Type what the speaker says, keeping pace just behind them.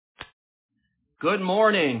Good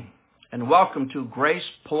morning and welcome to Grace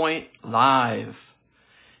Point Live,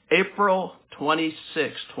 April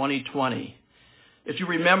 26, 2020. If you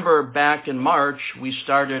remember back in March, we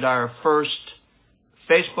started our first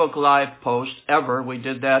Facebook Live post ever. We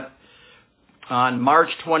did that on March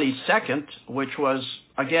 22nd, which was,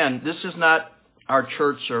 again, this is not our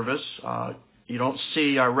church service. You don't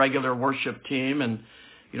see our regular worship team, and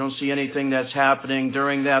you don't see anything that's happening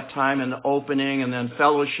during that time in the opening and then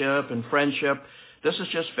fellowship and friendship. This is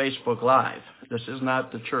just Facebook Live. This is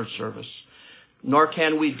not the church service. Nor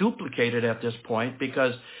can we duplicate it at this point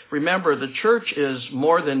because, remember, the church is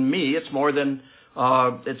more than me. It's more than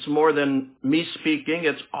me speaking.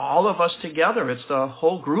 It's all of us together. It's the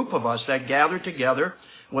whole group of us that gather together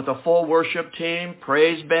with a full worship team,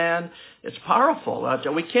 praise band. It's powerful.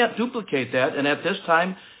 We can't duplicate that. And at this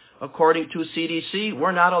time, according to CDC,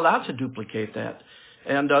 we're not allowed to duplicate that.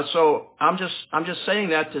 And so I'm just saying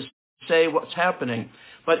that to say what's happening.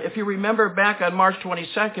 But if you remember back on March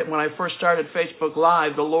 22nd, when I first started Facebook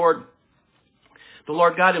Live, the Lord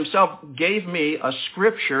God himself gave me a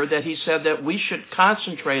scripture that he said that we should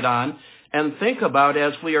concentrate on and think about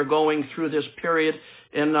as we are going through this period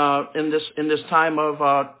in this time of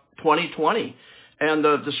 2020. And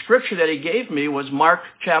the scripture that he gave me was Mark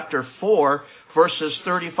chapter 4, verses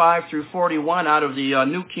 35 through 41 out of the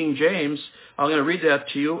New King James. I'm going to read that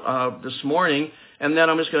to you this morning, and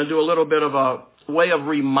then I'm just going to do a little bit of a way of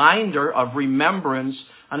reminder, of remembrance,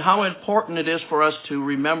 on how important it is for us to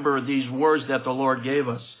remember these words that the Lord gave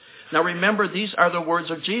us. Now remember, these are the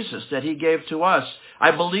words of Jesus that he gave to us,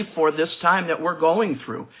 I believe, for this time that we're going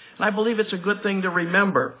through. And I believe it's a good thing to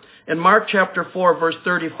remember. In Mark chapter 4, verse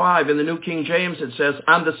 35, in the New King James, it says,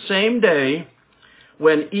 "On the same day,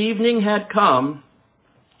 when evening had come,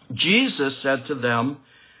 Jesus said to them,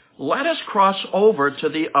 'Let us cross over to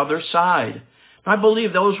the other side.'" I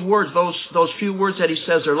believe those words, those few words that he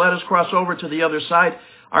says there, "Let us cross over to the other side,"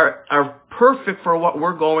 are perfect for what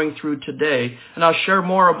we're going through today. And I'll share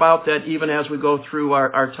more about that even as we go through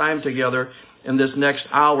our time together in this next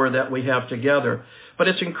hour that we have together. But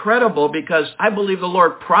it's incredible because I believe the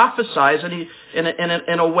Lord prophesies and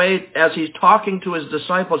in a way as he's talking to his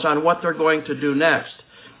disciples on what they're going to do next.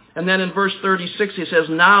 And then in verse 36 he says,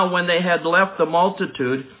 "Now when they had left the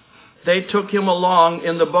multitude, they took him along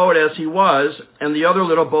in the boat as he was, and the other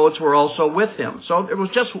little boats were also with him." So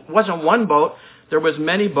it wasn't one boat, there was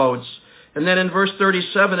many boats. And then in verse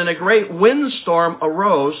 37, "And a great windstorm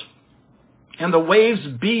arose, and the waves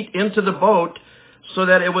beat into the boat so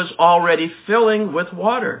that it was already filling with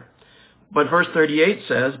water." But verse 38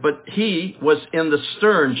 says, "But he was in the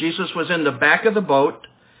stern." Jesus was in the back of the boat,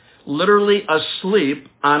 literally asleep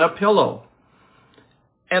on a pillow.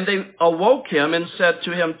 "And they awoke him and said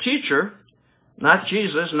to him, 'Teacher,'" not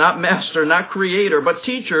Jesus, not Master, not Creator, but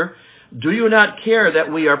Teacher, "do you not care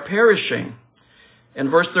that we are perishing?" And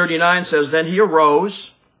verse 39 says, "Then he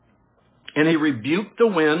arose, and he rebuked the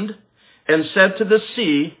wind, and said to the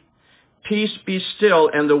sea, 'Peace, be still,'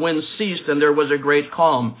 and the wind ceased, and there was a great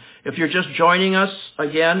calm." If you're just joining us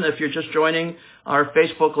again, if you're just joining our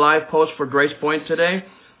Facebook Live post for Grace Point today,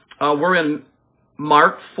 we're in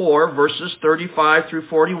Mark 4, verses 35 through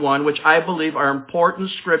 41, which I believe are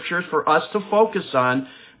important scriptures for us to focus on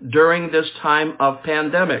during this time of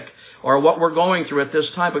pandemic, or what we're going through at this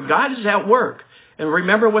time. But God is at work. And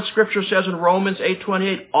remember what Scripture says in Romans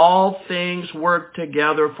 8:28, all things work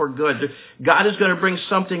together for good. God is going to bring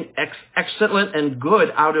something excellent and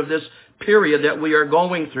good out of this period that we are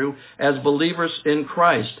going through as believers in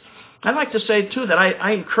Christ. I'd like to say, too, that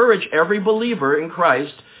I encourage every believer in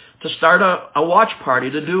Christ to start a watch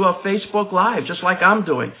party, to do a Facebook Live, just like I'm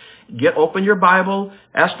doing. Open your Bible,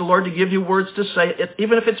 ask the Lord to give you words to say,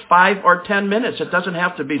 even if it's 5 or 10 minutes. It doesn't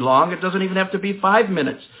have to be long. It doesn't even have to be 5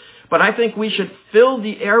 minutes. But I think we should fill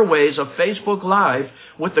the airways of Facebook Live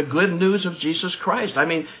with the good news of Jesus Christ. I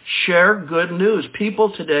mean, share good news.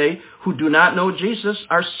 People today who do not know Jesus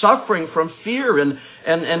are suffering from fear and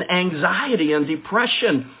anxiety and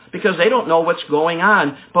depression because they don't know what's going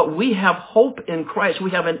on. But we have hope in Christ.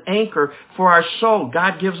 We have an anchor for our soul.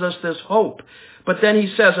 God gives us this hope. But then he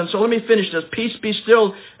says, and so let me finish this, "Peace, be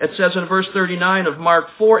still," it says in verse 39 of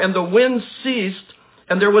Mark 4, "And the wind ceased,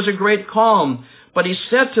 and there was a great calm. But he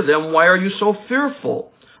said to them, 'Why are you so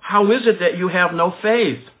fearful? How is it that you have no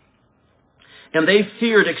faith?' And they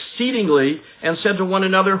feared exceedingly and said to one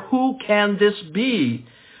another, 'Who can this be,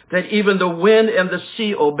 that even the wind and the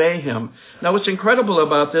sea obey him?'" Now what's incredible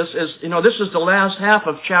about this is, this is the last half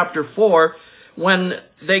of chapter 4, when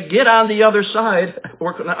they get on the other side,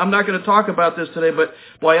 I'm not going to talk about this today, but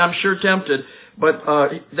boy, I'm sure tempted. But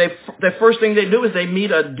the first thing they do is they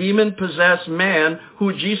meet a demon-possessed man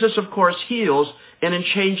who Jesus, of course, heals, and it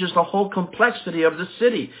changes the whole complexity of the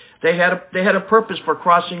city. They had a purpose for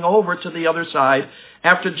crossing over to the other side.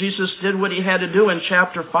 After Jesus did what he had to do in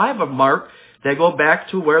chapter 5 of Mark, they go back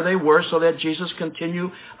to where they were so that Jesus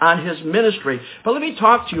continue on his ministry. But let me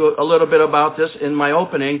talk to you a little bit about this in my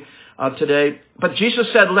opening today. But Jesus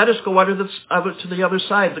said, let us go to the other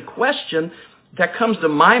side. The question that comes to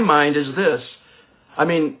my mind is this. I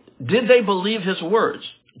mean, did they believe his words?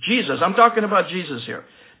 Jesus, I'm talking about Jesus here.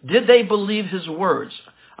 Did they believe his words?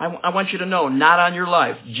 I want you to know, not on your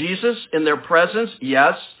life. Jesus, in their presence,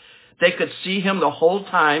 yes. They could see him the whole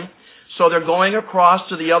time. So they're going across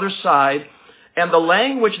to the other side. And the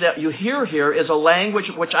language that you hear here is a language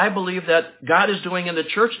which I believe that God is doing in the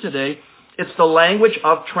church today. It's the language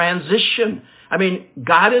of transition. I mean,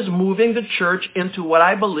 God is moving the church into what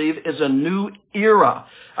I believe is a new era,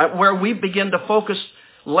 where we begin to focus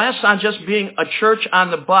less on just being a church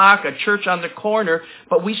on the block, a church on the corner,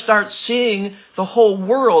 but we start seeing the whole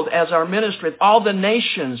world as our ministry, all the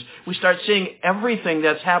nations. We start seeing everything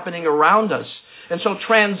that's happening around us. And so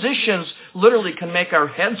transitions literally can make our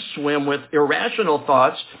heads swim with irrational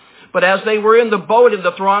thoughts. But as they were in the boat in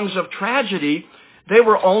the throngs of tragedy, they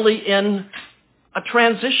were only in a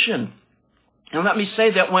transition. And let me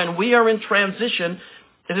say that when we are in transition,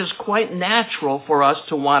 it is quite natural for us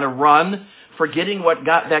to want to run, forgetting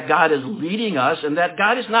that God is leading us, and that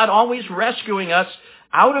God is not always rescuing us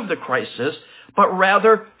out of the crisis, but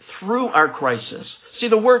rather through our crisis. See,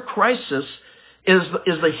 the word crisis is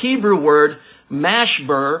the Hebrew word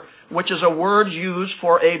mashber, which is a word used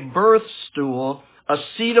for a birth stool, a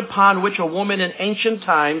seat upon which a woman in ancient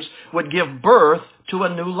times would give birth to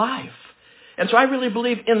a new life. And so I really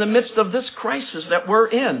believe in the midst of this crisis that we're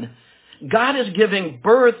in, God is giving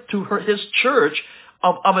birth to his church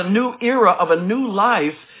of a new era, of a new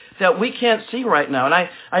life that we can't see right now. And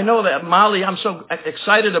I know that, Molly, I'm so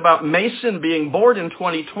excited about Mason being born in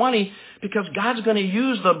 2020 because God's going to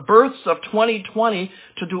use the births of 2020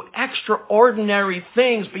 to do extraordinary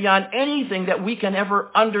things beyond anything that we can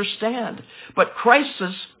ever understand. But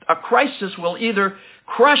a crisis will either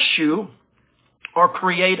crush you or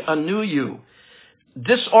create a new you.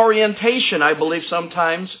 Disorientation, I believe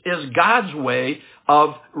sometimes, is God's way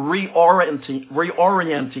of reorienting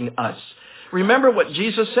us. Remember what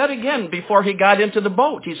Jesus said again before he got into the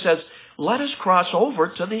boat. He says, let us cross over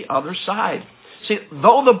to the other side. See,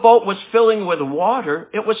 though the boat was filling with water,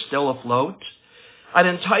 it was still afloat. An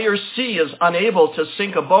entire sea is unable to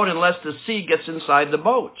sink a boat unless the sea gets inside the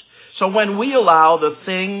boat. So when we allow the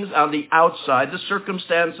things on the outside, the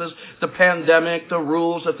circumstances, the pandemic, the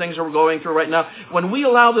rules, the things that we're going through right now, when we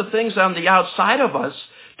allow the things on the outside of us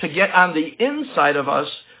to get on the inside of us,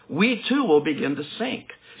 we too will begin to sink.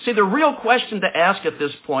 See, the real question to ask at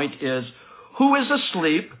this point is, who is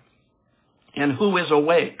asleep and who is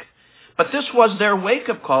awake? But this was their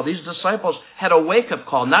wake-up call. These disciples had a wake-up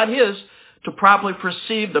call, not his, to properly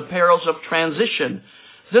perceive the perils of transition.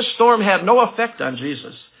 This storm had no effect on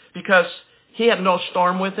Jesus because he had no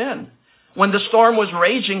storm within. When the storm was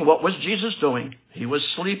raging, what was Jesus doing? He was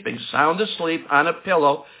sleeping, sound asleep on a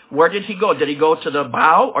pillow. Where did he go? Did he go to the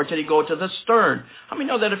bow or did he go to the stern? How many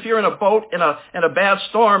know that if you're in a boat in a bad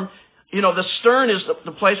storm, the stern is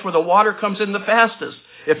the place where the water comes in the fastest.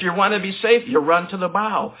 If you want to be safe, you run to the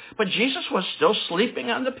bow. But Jesus was still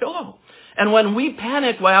sleeping on the pillow. And when we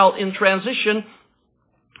panic while in transition,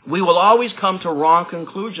 we will always come to wrong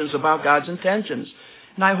conclusions about God's intentions.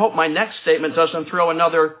 And I hope my next statement doesn't throw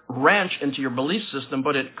another wrench into your belief system,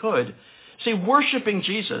 but it could. See, worshiping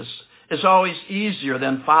Jesus is always easier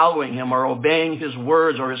than following him or obeying his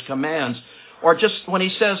words or his commands, or just when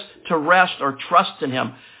he says to rest or trust in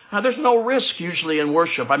him. Now, there's no risk usually in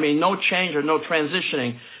worship. I mean, no change or no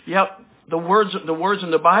transitioning. Yet the words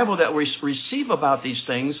in the Bible that we receive about these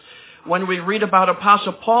things, when we read about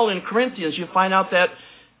Apostle Paul in Corinthians, you find out that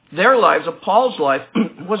their lives, of Paul's life,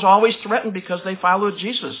 was always threatened because they followed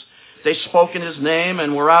Jesus. They spoke in his name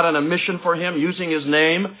and were out on a mission for him using his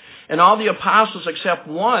name. And all the apostles except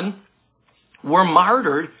one were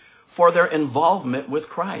martyred for their involvement with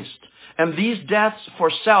Christ. And these deaths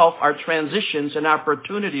for self are transitions and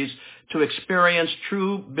opportunities to experience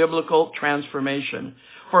true biblical transformation.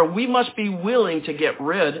 For we must be willing to get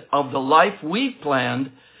rid of the life we've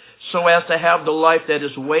planned so as to have the life that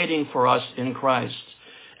is waiting for us in Christ.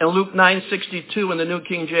 In Luke 9:62 in the New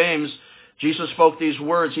King James, Jesus spoke these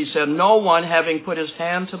words. He said, no one having put his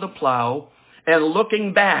hand to the plow and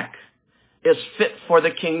looking back is fit for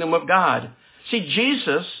the kingdom of God. See,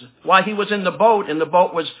 Jesus, while he was in the boat, and the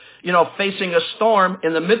boat was, facing a storm,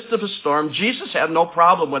 in the midst of a storm, Jesus had no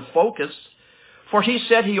problem with focus, for he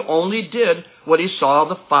said he only did what he saw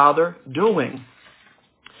the Father doing.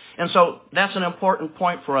 And so that's an important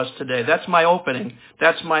point for us today. That's my opening.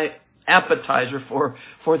 That's my appetizer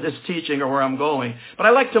for this teaching, or where I'm going. But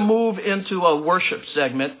I'd like to move into a worship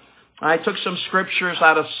segment. I took some scriptures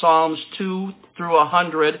out of Psalms 2 through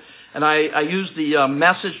 100, and I used the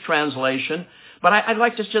Message translation. But I'd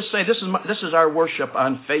like to just say this is our worship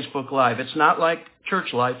on Facebook Live. It's not like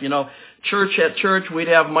church life. At church, we'd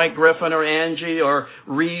have Mike Griffin or Angie or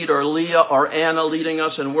Reed or Leah or Anna leading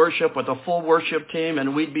us in worship with a full worship team,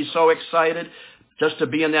 and we'd be so excited just to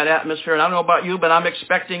be in that atmosphere. And I don't know about you, but I'm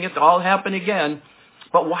expecting it to all happen again.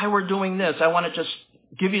 But why we're doing this, I want to just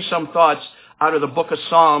give you some thoughts out of the book of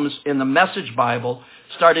Psalms in the Message Bible,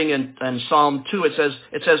 starting in Psalm 2.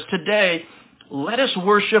 It says, today, let us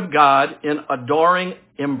worship God in adoring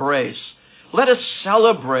embrace. Let us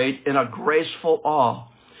celebrate in a graceful awe.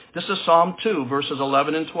 This is Psalm 2, verses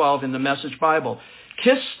 11 and 12 in the Message Bible.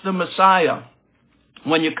 Kiss the Messiah.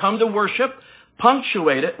 When you come to worship,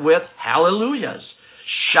 punctuate it with hallelujahs.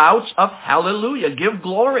 Shouts of hallelujah. Give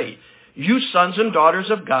glory. You sons and daughters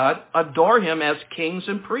of God, adore him as kings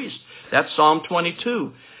and priests. That's Psalm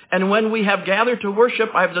 22. And when we have gathered to worship,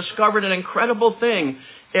 I've discovered an incredible thing.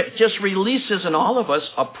 It just releases in all of us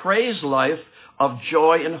a praise life of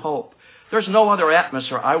joy and hope. There's no other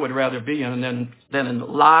atmosphere I would rather be in than in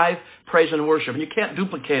live praise and worship. You can't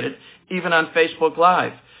duplicate it even on Facebook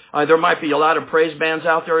Live. There might be a lot of praise bands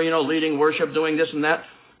out there, leading worship, doing this and that.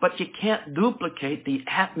 But you can't duplicate the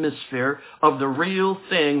atmosphere of the real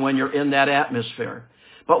thing when you're in that atmosphere.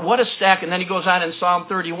 But what a stack, and then he goes on in Psalm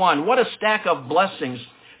 31, what a stack of blessings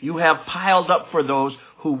you have piled up for those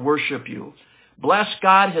who worship you. Bless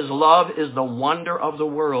God, his love is the wonder of the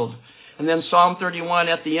world. And then Psalm 31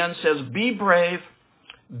 at the end says, be brave,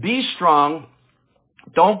 be strong,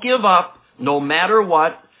 don't give up, no matter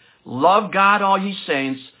what. Love God, all ye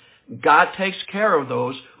saints. God takes care of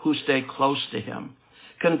those who stay close to him.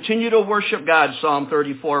 Continue to worship God, Psalm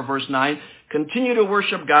 34, verse 9. Continue to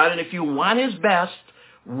worship God, and if you want his best,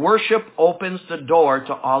 worship opens the door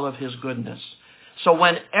to all of his goodness. So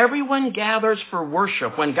when everyone gathers for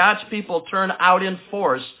worship, when God's people turn out in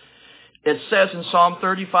force, it says in Psalm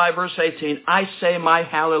 35, verse 18, I say my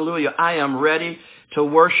hallelujah. I am ready to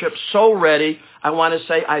worship, so ready. I want to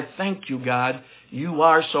say, I thank you, God. You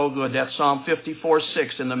are so good. That's Psalm 54,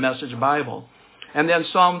 6 in the Message Bible. And then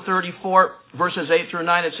Psalm 34, verses 8 through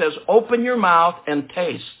 9, it says, open your mouth and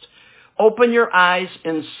taste. Open your eyes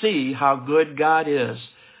and see how good God is.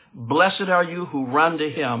 Blessed are you who run to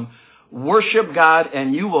him. Worship God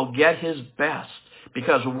and you will get his best,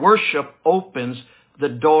 because worship opens the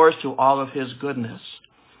doors to all of his goodness.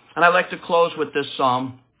 And I'd like to close with this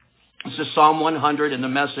psalm. This is Psalm 100 in the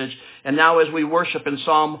Message. And now as we worship in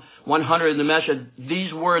Psalm 100 in the Message,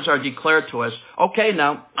 these words are declared to us. Okay,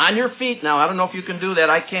 now, on your feet now. I don't know if you can do that.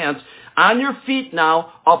 I can't. On your feet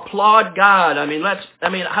now, applaud God. I don't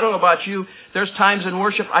know about you. There's times in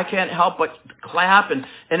worship I can't help but clap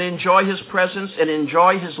and enjoy his presence and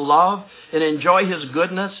enjoy his love and enjoy his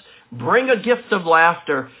goodness. Bring a gift of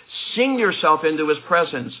laughter. Sing yourself into his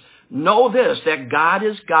presence. Know this, that God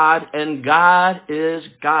is God and God is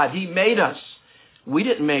God. He made us. We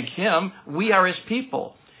didn't make him. We are his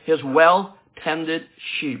people, his well-tended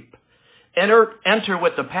sheep. Enter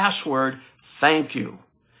with the password, thank you.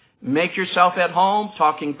 Make yourself at home,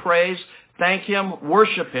 talking praise. Thank him,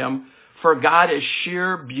 worship him, for God is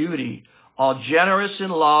sheer beauty, all generous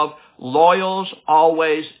in love, loyal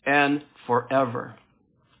always and forever.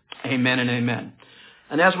 Amen and amen.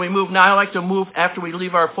 And as we move now, I'd like to move, after we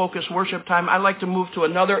leave our focused worship time, I'd like to move to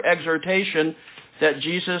another exhortation that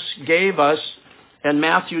Jesus gave us in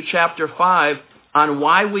Matthew chapter 5 on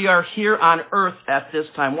why we are here on earth at this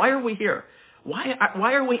time. Why are we here?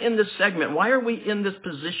 Why are we in this segment? Why are we in this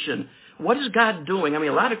position? What is God doing? A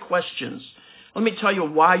lot of questions. Let me tell you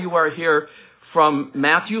why you are here from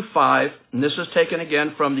Matthew 5, and this is taken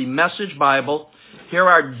again from the Message Bible. Here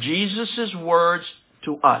are Jesus' words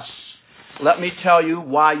to us. Let me tell you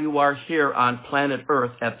why you are here on planet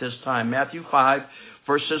Earth at this time. Matthew 5,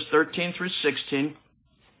 verses 13 through 16,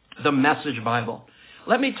 the Message Bible.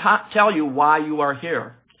 Let me tell you why you are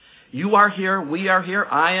here. You are here, we are here,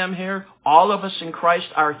 I am here, all of us in Christ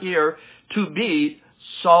are here to be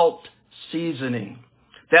salt seasoning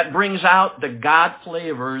that brings out the God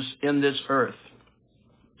flavors in this earth.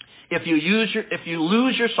 If you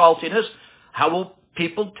lose your saltiness, how will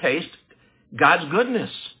people taste God's goodness?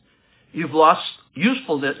 You've lost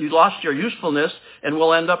usefulness. You lost your usefulness and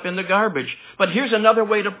will end up in the garbage. But here's another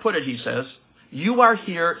way to put it, he says. You are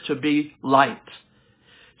here to be light,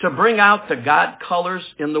 to bring out the God colors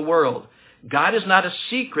in the world. God is not a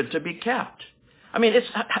secret to be kept. I mean,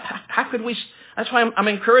 how could we, that's why I'm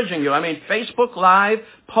encouraging you. I mean, Facebook Live,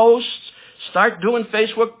 posts, start doing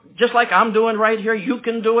Facebook just like I'm doing right here. You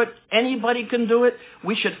can do it. Anybody can do it.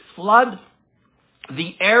 We should flood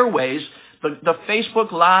the airways, the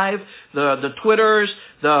Facebook Live, the Twitters,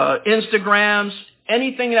 the Instagrams,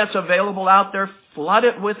 anything that's available out there, flood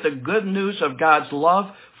it with the good news of God's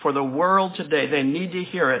love for the world today. They need to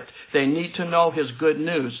hear it. They need to know his good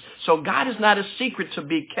news. So God is not a secret to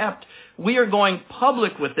be kept. We are going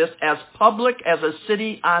public with this, as public as a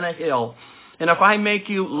city on a hill. And if I make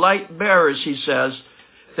you light bearers, he says,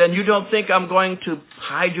 then you don't think I'm going to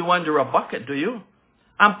hide you under a bucket, do you?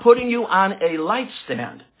 I'm putting you on a light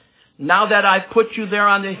stand. Now that I've put you there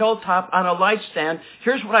on the hilltop on a light stand,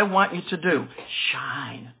 here's what I want you to do.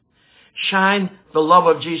 Shine. Shine the love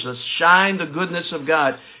of Jesus. Shine the goodness of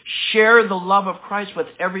God. Share the love of Christ with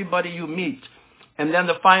everybody you meet. And then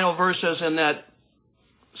the final verses in that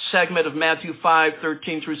segment of Matthew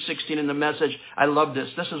 5:13 through 16 in the Message. I love this.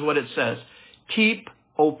 This is what it says. Keep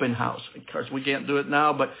open house. Of course, we can't do it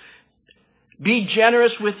now, but be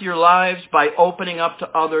generous with your lives by opening up to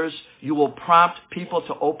others. You will prompt people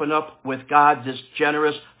to open up with God, this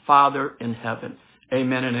generous Father in heaven.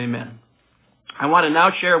 Amen and amen. I want to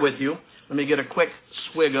now share with you, let me get a quick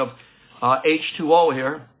swig of H2O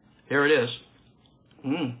here. Here it is.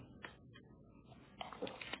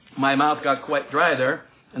 My mouth got quite dry there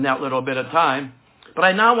in that little bit of time. But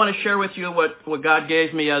I now want to share with you what God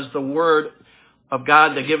gave me as the Word of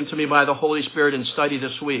God that given to me by the Holy Spirit in study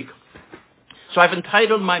this week. So I've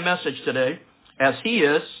entitled my message today, As He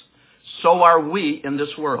Is, So Are We in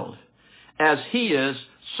This World. As He is,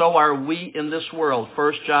 so are we in this world.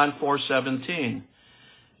 1 John 4:17.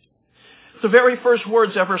 The very first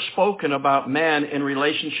words ever spoken about man in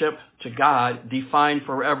relationship to God define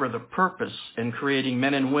forever the purpose in creating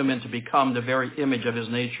men and women to become the very image of his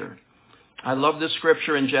nature. I love this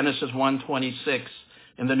scripture in Genesis 1:26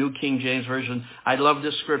 in the New King James Version. I love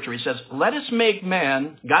this scripture. He says, let us make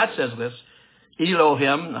man, God says this,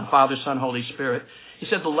 Elohim, the Father, Son, Holy Spirit. He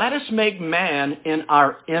said, let us make man in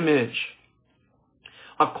our image,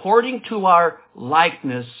 according to our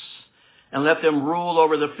likeness, and let them rule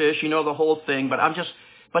over the fish. You know the whole thing,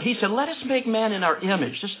 but he said, let us make man in our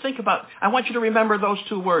image. Just think about, I want you to remember those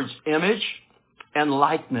two words, image and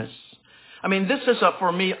likeness. I mean, this is,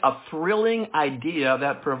 for me, a thrilling idea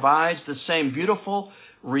that provides the same beautiful,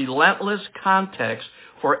 relentless context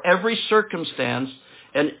for every circumstance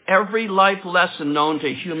and every life lesson known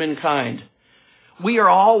to humankind. We are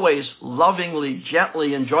always lovingly,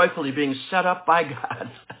 gently, and joyfully being set up by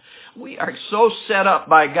God. We are so set up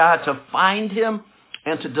by God to find him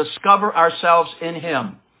and to discover ourselves in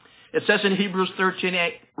him. It says in Hebrews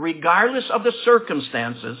 13:8, regardless of the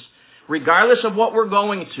circumstances, regardless of what we're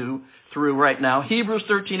going through right now, Hebrews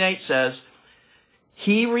 13:8 says,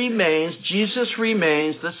 Jesus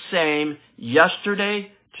remains the same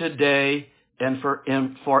yesterday, today, and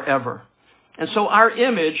forever. And so our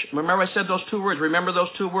image, remember I said those two words, remember those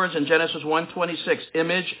two words in Genesis 1:26,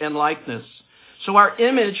 image and likeness. So our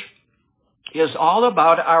image is all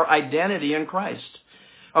about our identity in Christ.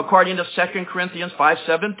 According to 2 Corinthians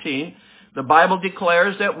 5:17, the Bible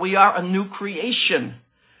declares that we are a new creation,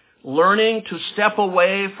 learning to step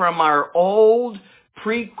away from our old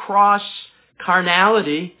pre-cross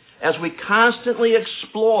carnality as we constantly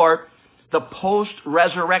explore the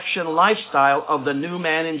post-resurrection lifestyle of the new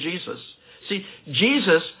man in Jesus. See,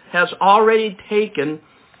 Jesus has already taken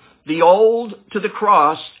the old to the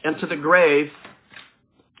cross and to the grave.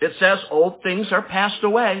 It says, old things are passed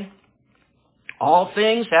away. All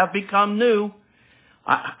things have become new.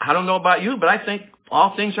 I don't know about you, but I think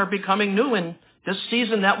all things are becoming new in this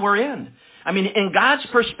season that we're in. I mean, in God's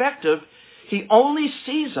perspective, he only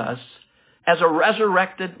sees us as a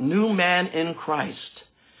resurrected new man in Christ.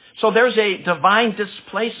 So there's a divine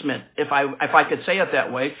displacement, if I could say it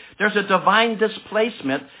that way. There's a divine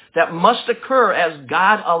displacement that must occur as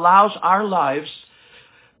God allows our lives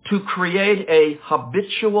to create a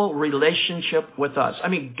habitual relationship with us. I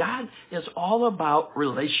mean, God is all about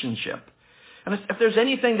relationship. And if there's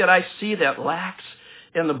anything that I see that lacks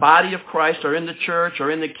in the body of Christ or in the church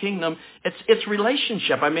or in the kingdom, it's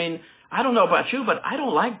relationship. I mean, I don't know about you, but I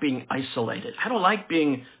don't like being isolated. I don't like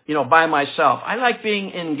being, by myself. I like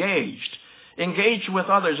being engaged with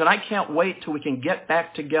others. And I can't wait till we can get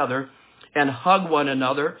back together and hug one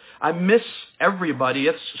another. I miss everybody.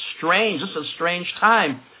 It's strange. This is a strange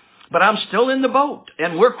time. but I'm still in the boat,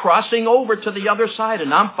 and we're crossing over to the other side,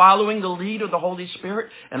 and I'm following the lead of the Holy Spirit,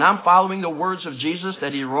 and I'm following the words of Jesus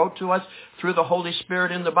that he wrote to us through the Holy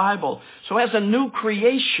Spirit in the Bible. So as a new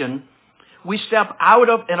creation, we step out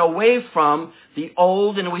of and away from the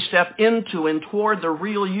old, and we step into and toward the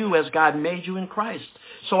real you as God made you in Christ.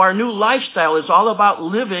 So our new lifestyle is all about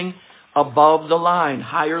living above the line,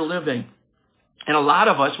 higher living. And a lot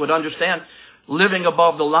of us would understand living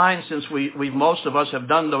above the line, since most of us have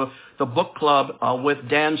done the book club with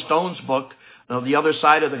Dan Stone's book, The Other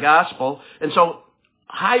Side of the Gospel. And so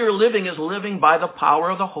higher living is living by the power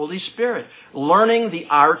of the Holy Spirit. Learning the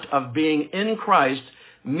art of being in Christ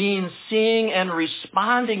means seeing and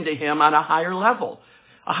responding to him on a higher level.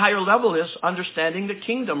 A higher level is understanding the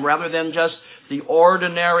kingdom rather than just the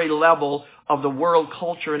ordinary level of the world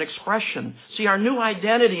culture and expression. See, our new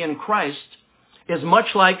identity in Christ is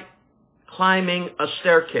much like climbing a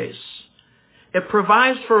staircase. It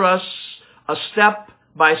provides for us a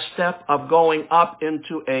step-by-step of going up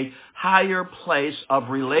into a higher place of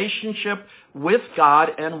relationship with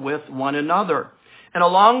God and with one another. And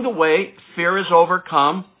along the way, fear is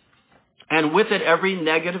overcome, and with it, every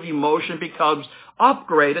negative emotion becomes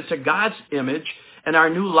upgraded to God's image and our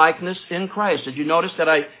new likeness in Christ. Did you notice that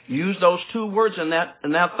I used those two words in that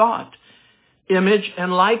thought? Image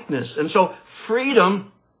and likeness. And so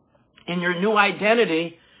freedom in your new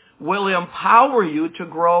identity will empower you to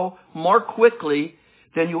grow more quickly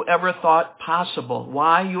than you ever thought possible.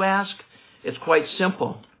 Why, you ask? It's quite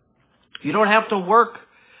simple. You don't have to work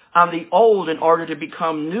on the old in order to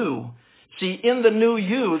become new. See, in the new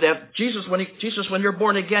you, that Jesus, when you're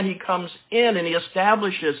born again, he comes in and he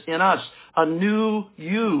establishes in us a new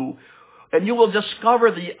you. And you will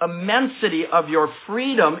discover the immensity of your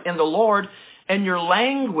freedom in the Lord, and your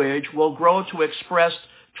language will grow to express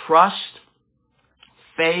trust,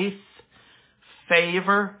 faith,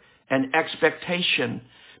 favor, and expectation.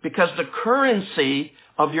 Because the currency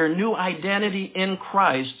of your new identity in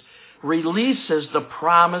Christ releases the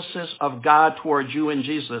promises of God towards you in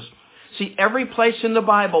Jesus. See, every place in the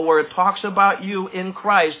Bible where it talks about you in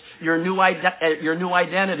Christ, your new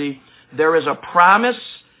identity, there is a promise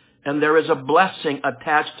and there is a blessing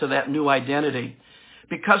attached to that new identity.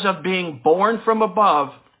 Because of being born from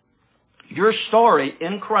above, your story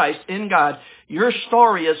in Christ, in God, your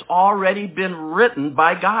story has already been written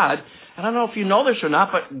by God. And I don't know if you know this or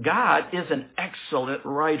not, but God is an excellent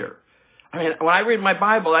writer. I mean, when I read my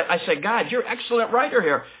Bible, I say, God, you're an excellent writer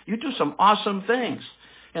here. You do some awesome things.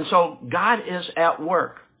 And so God is at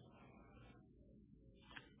work.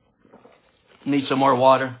 Need some more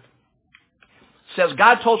water. It says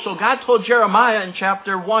God told Jeremiah in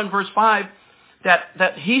chapter 1, verse 5,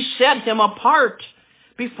 that he set him apart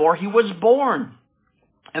before he was born.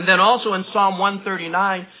 And then also in Psalm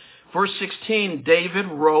 139, verse 16, David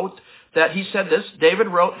wrote that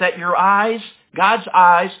your eyes, God's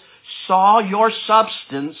eyes, saw your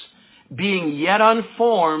substance being yet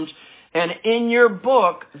unformed, and in your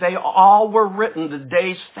book they all were written, the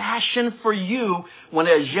days fashioned for you, when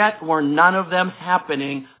as yet were none of them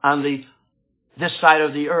happening on this side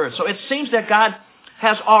of the earth. So it seems that God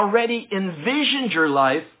has already envisioned your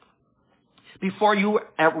life before you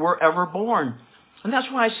were ever born. And that's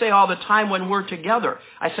why I say all the time when we're together,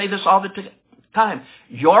 I say this all the time,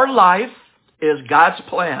 your life is God's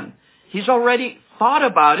plan. He's already thought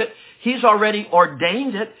about it. He's already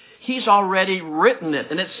ordained it. He's already written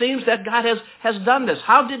it. And it seems that God has done this.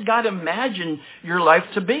 How did God imagine your life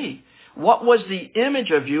to be? What was the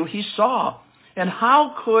image of you he saw? And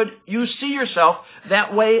how could you see yourself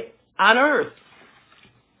that way on earth?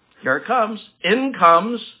 Here it comes. In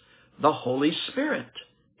comes the Holy Spirit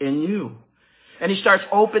in you. And he starts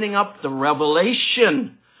opening up the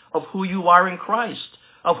revelation of who you are in Christ,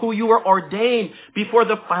 of who you were ordained before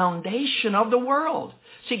the foundation of the world.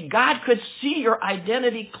 See, God could see your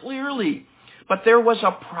identity clearly, but there was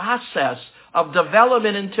a process of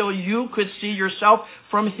development until you could see yourself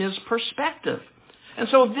from his perspective. And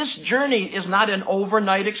so this journey is not an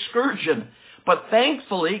overnight excursion, but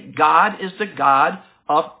thankfully God is the God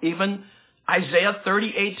of even Isaiah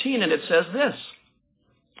 30:18, and it says this,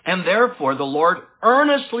 and therefore the Lord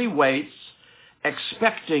earnestly waits,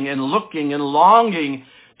 expecting and looking and longing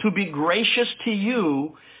to be gracious to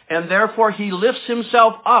you, and therefore he lifts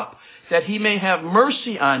himself up that he may have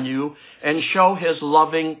mercy on you and show his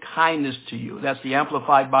loving kindness to you. That's the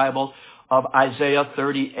Amplified Bible of Isaiah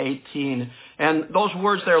 30:18. And those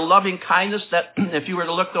words there, loving kindness, that if you were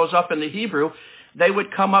to look those up in the Hebrew, they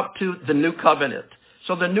would come up to the new covenant.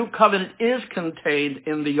 So the new covenant is contained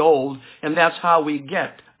in the old, and that's how we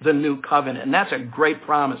get the new covenant. And that's a great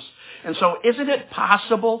promise. And so isn't it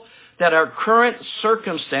possible that our current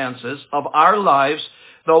circumstances of our lives,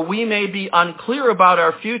 though we may be unclear about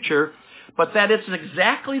our future, but that it's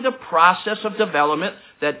exactly the process of development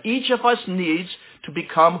that each of us needs to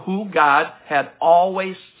become who God had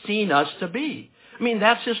always seen us to be. I mean,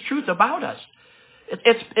 that's his truth about us.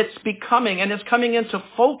 It's becoming, and it's coming into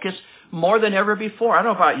focus more than ever before. I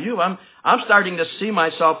don't know about you. I'm starting to see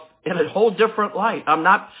myself in a whole different light. I'm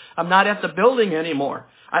not at the building anymore.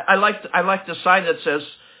 I like the sign that says,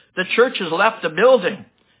 the church has left the building.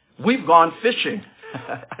 We've gone fishing.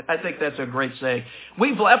 I think that's a great saying.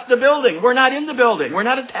 We've left the building. We're not in the building. We're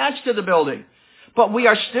not attached to the building. But we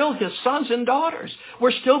are still his sons and daughters.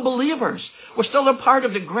 We're still believers. We're still a part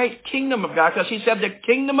of the great kingdom of God, because he said the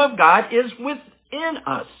kingdom of God is within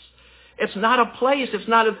us. It's not a place. It's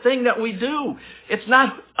not a thing that we do. It's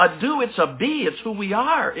not a do. It's a be. It's who we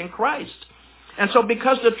are in Christ. And so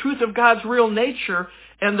because the truth of God's real nature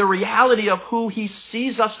and the reality of who he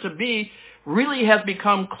sees us to be really has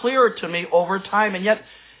become clearer to me over time, and yet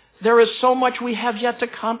there is so much we have yet to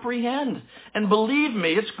comprehend. And believe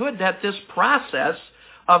me, it's good that this process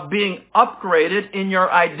of being upgraded in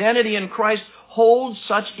your identity in Christ holds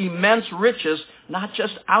such immense riches, not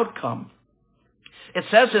just outcome. It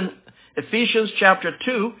says in Ephesians chapter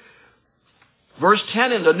 2, verse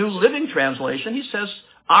 10 in the New Living Translation, he says,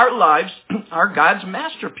 our lives are God's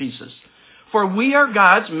masterpieces. For we are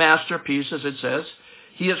God's masterpieces, it says.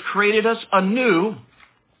 He has created us anew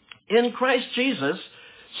in Christ Jesus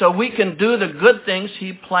so we can do the good things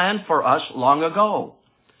he planned for us long ago.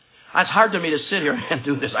 It's hard for me to sit here and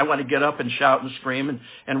do this. I want to get up and shout and scream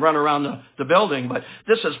and run around the building, but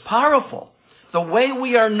this is powerful. The way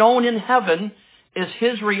we are known in heaven is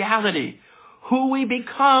his reality. Who we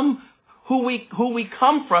become, who we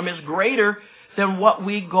come from is greater than what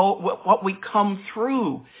we come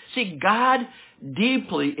through. See, God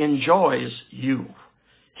deeply enjoys you.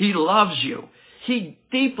 He loves you. He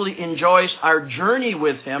deeply enjoys our journey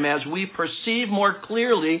with him as we perceive more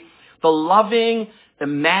clearly the loving,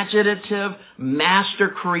 imaginative, master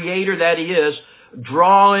creator that he is,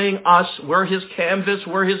 drawing us. We're his canvas.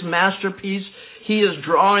 We're his masterpiece. He is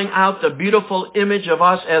drawing out the beautiful image of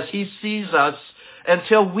us as he sees us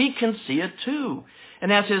until we can see it too.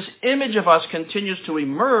 And as his image of us continues to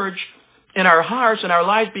emerge in our hearts and our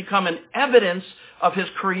lives become an evidence of his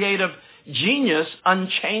creative genius,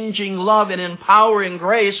 unchanging love, and empowering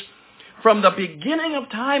grace, from the beginning of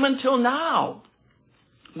time until now,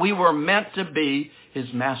 we were meant to be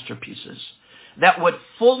his masterpieces that would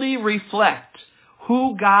fully reflect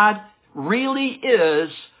who God really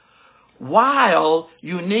is while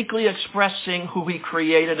uniquely expressing who he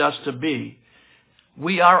created us to be.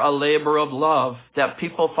 We are a labor of love that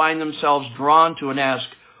people find themselves drawn to and ask,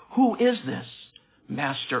 who is this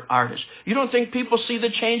master artist? You don't think people see the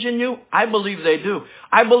change in you? I believe they do.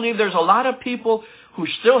 I believe there's a lot of people who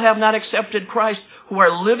still have not accepted Christ, who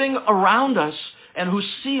are living around us and who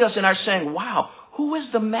see us and are saying, wow, who is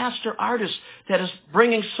the master artist that is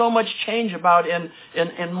bringing so much change about in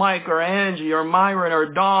Mike or Angie or Myron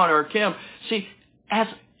or Dawn or Kim? See,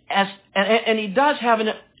 and he does have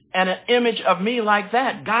an image of me like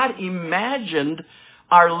that. God imagined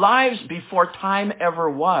our lives before time ever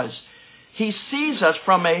was. He sees us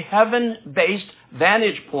from a heaven-based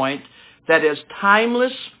vantage point that is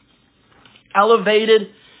timeless, elevated,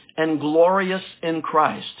 and glorious in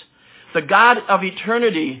Christ. The God of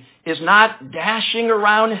eternity is not dashing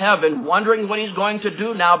around heaven wondering what he's going to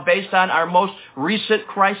do now based on our most recent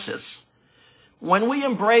crisis. When we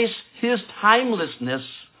embrace his timelessness,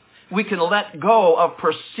 we can let go of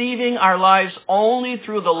perceiving our lives only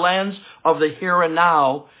through the lens of the here and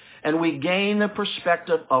now, and we gain the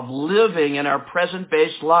perspective of living in our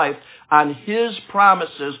present-based life on his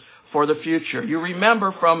promises for the future. You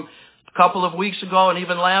remember from a couple of weeks ago and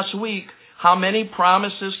even last week, how many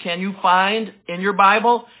promises can you find in your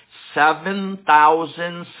Bible?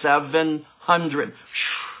 7,700.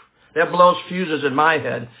 That blows fuses in my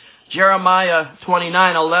head. Jeremiah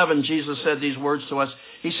 29:11, Jesus said these words to us.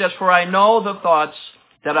 He says, for I know the thoughts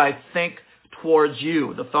that I think towards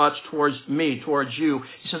you, the thoughts towards me, towards you.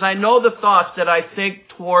 He says, I know the thoughts that I think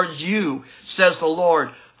towards you, says the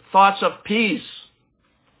Lord, thoughts of peace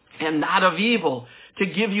and not of evil, to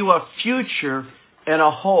give you a future and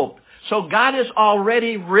a hope. So God has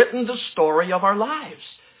already written the story of our lives.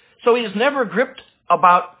 So he is never gripped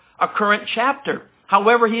about a current chapter.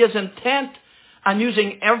 However, he is intent on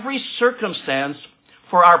using every circumstance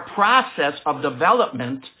for our process of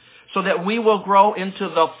development so that we will grow into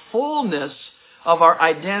the fullness of our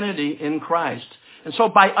identity in Christ. And so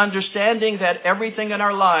by understanding that everything in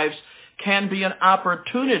our lives can be an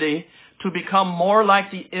opportunity to become more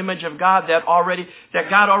like the image of God that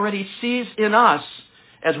God already sees in us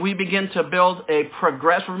as we begin to build a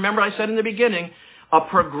remember I said in the beginning, a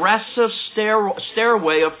progressive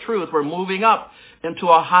stairway of truth. We're moving up into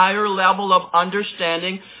a higher level of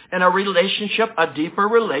understanding and a deeper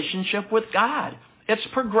relationship with God. It's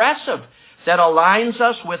progressive. That aligns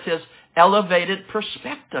us with his elevated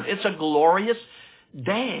perspective. It's a glorious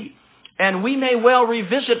day. And we may well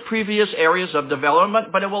revisit previous areas of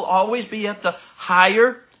development, but it will always be at the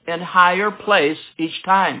higher and higher place each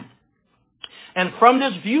time. And from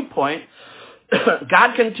this viewpoint,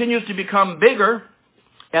 God continues to become bigger,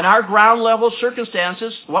 and our ground level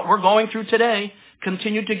circumstances, what we're going through today,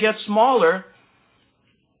 continue to get smaller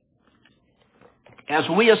as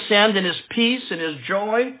we ascend in his peace and his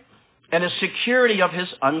joy and his security of his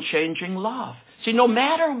unchanging love. See, no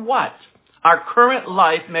matter what our current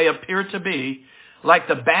life may appear to be, like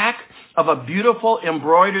the back of a beautiful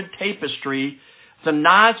embroidered tapestry, the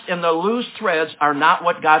knots and the loose threads are not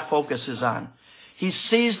what God focuses on. He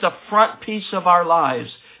sees the front piece of our lives,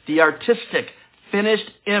 the artistic,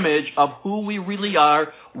 finished image of who we really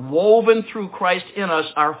are, woven through Christ in us,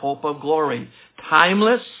 our hope of glory.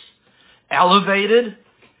 Timeless, elevated,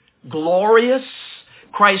 glorious,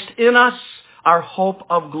 Christ in us, our hope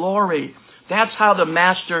of glory. That's how the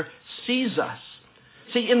Master sees us.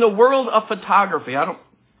 See, in the world of photography,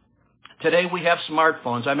 today we have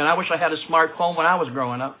smartphones. I wish I had a smartphone when I was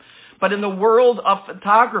growing up. But in the world of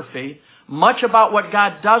photography, much about what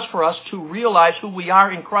God does for us to realize who we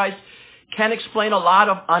are in Christ can explain a lot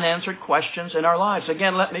of unanswered questions in our lives.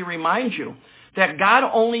 Again, let me remind you that God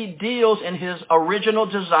only deals in his original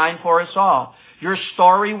design for us all. Your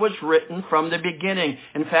story was written from the beginning.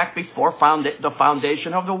 In fact, before the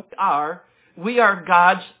foundation of the we are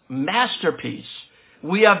God's masterpiece.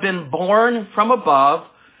 We have been born from above,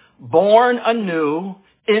 born anew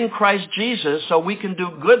in Christ Jesus, so we can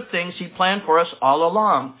do good things he planned for us all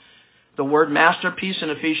along. The word masterpiece in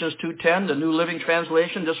Ephesians 2:10, the New Living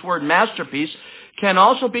Translation, this word masterpiece can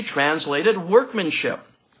also be translated workmanship,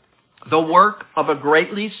 the work of a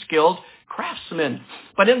greatly skilled craftsman.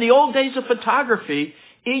 But in the old days of photography,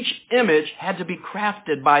 each image had to be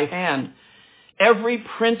crafted by hand. Every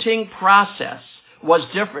printing process was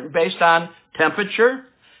different based on temperature,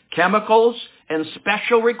 chemicals, and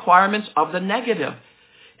special requirements of the negative.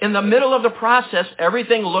 In the middle of the process,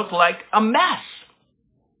 everything looked like a mess.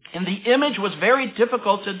 And the image was very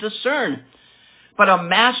difficult to discern. But a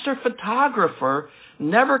master photographer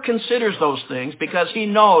never considers those things because he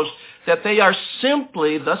knows that they are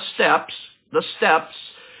simply the steps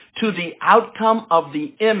to the outcome of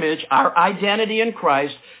the image, our identity in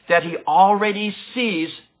Christ, that he already sees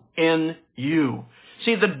in you.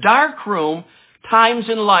 See, the dark room times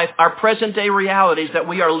in life, our present day realities that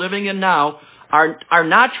we are living in now, are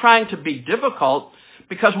not trying to be difficult,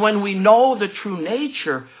 because when we know the true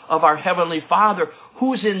nature of our Heavenly Father,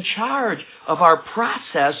 who's in charge of our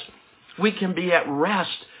process, we can be at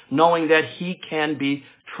rest knowing that he can be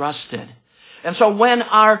trusted. And so when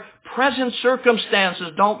our present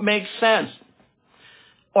circumstances don't make sense,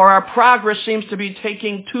 or our progress seems to be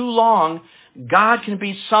taking too long, God can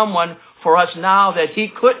be someone for us now that he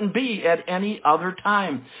couldn't be at any other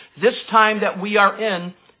time. This time that we are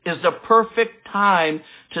in is the perfect time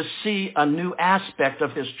to see a new aspect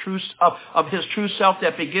of his true self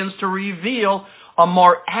that begins to reveal a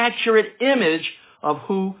more accurate image of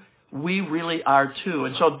who we really are too.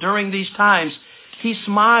 And so during these times, he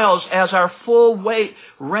smiles as our full weight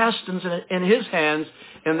rests in his hands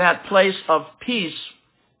in that place of peace.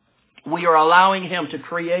 We are allowing him to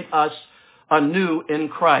create us anew in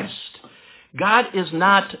Christ. God is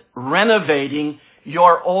not renovating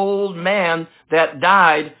your old man that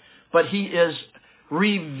died, but he is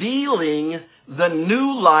revealing the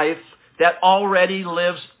new life that already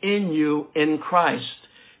lives in you in Christ.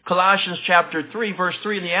 Colossians chapter 3, verse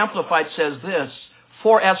 3 in the Amplified says this,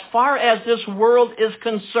 "For as far as this world is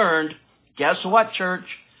concerned," guess what, church?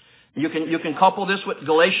 You can couple this with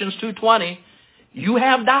Galatians 2:20. "You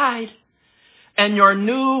have died, and your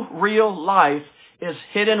new real life is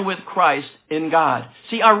hidden with Christ in God."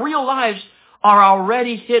 See, our real lives are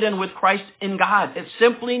already hidden with Christ in God. It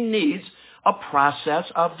simply needs a process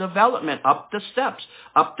of development, up the steps,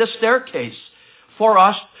 up the staircase, for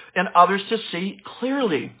us and others to see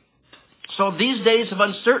clearly. So these days of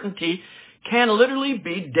uncertainty can literally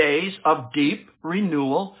be days of deep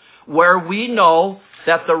renewal, where we know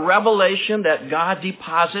that the revelation that God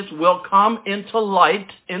deposits will come into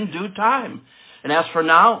light in due time. And as for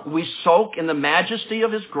now, we soak in the majesty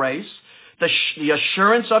of his grace, the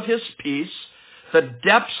assurance of his peace, the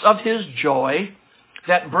depths of his joy,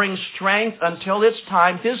 that brings strength until it's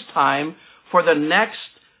time, his time, for the next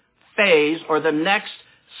phase or the next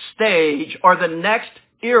stage or the next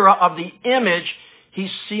era of the image he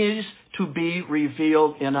sees to be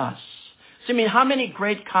revealed in us. See, I mean, how many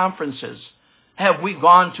great conferences have we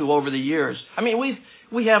gone to over the years? I mean,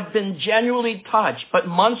 we have been genuinely touched, but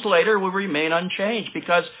months later we remain unchanged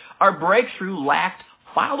because our breakthrough lacked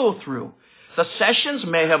follow-through. The sessions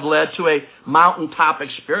may have led to a mountaintop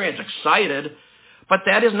experience, excited, but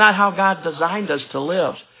that is not how God designed us to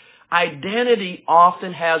live. Identity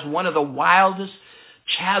often has one of the wildest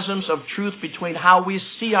chasms of truth between how we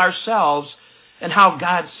see ourselves and how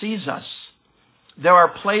God sees us. There are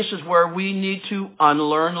places where we need to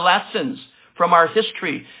unlearn lessons from our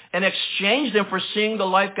history and exchange them for seeing the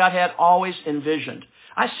life God had always envisioned.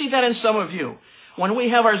 I see that in some of you. When we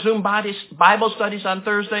have our Zoom Bible studies on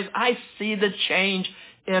Thursdays, I see the change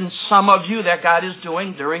in some of you that God is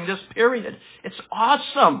doing during this period. It's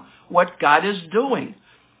awesome what God is doing.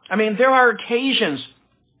 I mean, there are occasions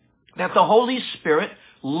that the Holy Spirit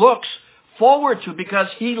looks forward to because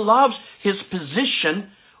he loves his position.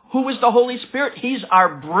 Who is the Holy Spirit? He's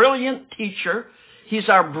our brilliant teacher. He's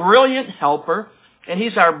our brilliant helper. And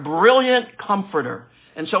he's our brilliant comforter.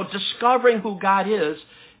 And so discovering who God is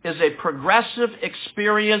a progressive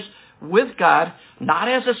experience with God, not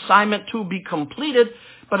as assignment to be completed,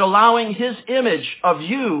 but allowing his image of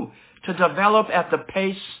you to develop at the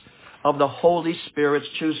pace of the Holy Spirit's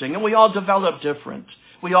choosing. And we all develop different.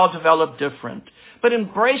 But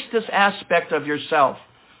embrace this aspect of yourself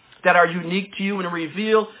that are unique to you and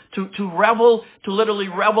reveal, to literally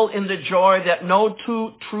revel in the joy that no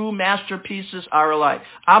two true masterpieces are alike.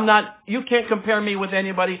 You can't compare me with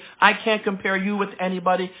anybody. I can't compare you with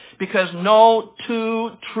anybody because no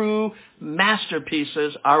two true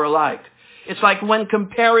masterpieces are alike. It's like when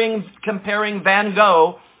comparing Van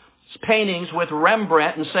Gogh's paintings with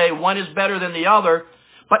Rembrandt and say one is better than the other,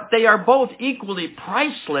 but they are both equally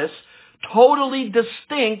priceless, totally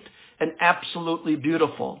distinct, and absolutely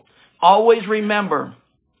beautiful. Always remember,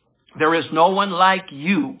 there is no one like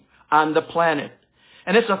you on the planet.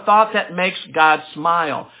 And it's a thought that makes God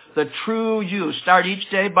smile. The true you. Start each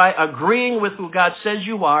day by agreeing with who God says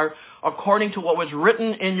you are, according to what was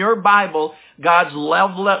written in your Bible, God's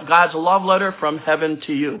love letter from heaven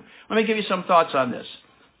to you. Let me give you some thoughts on this.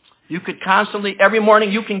 You could constantly, every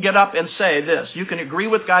morning you can get up and say this. You can agree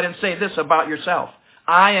with God and say this about yourself.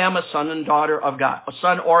 I am a son and daughter of God, a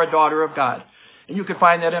son or a daughter of God. And you can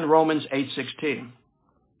find that in Romans 8:16.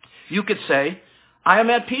 You could say, I am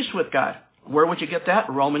at peace with God. Where would you get that?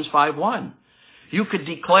 Romans 5:1. You could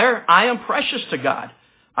declare, I am precious to God.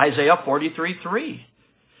 Isaiah 43:3.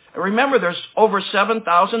 Remember, there's over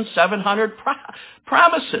 7,700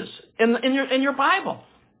 promises in your Bible.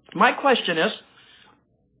 My question is,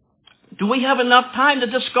 do we have enough time to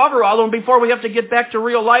discover all of them before we have to get back to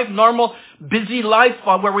real life, normal, busy life,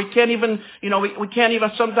 where we can't even, we can't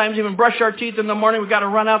even sometimes even brush our teeth in the morning. We got to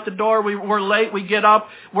run out the door. We're late. We get up.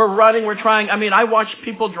 We're running. We're trying. I mean, I watch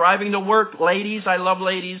people driving to work. Ladies, I love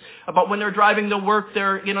ladies. But when they're driving to work,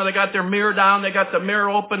 they got their mirror down. They got the mirror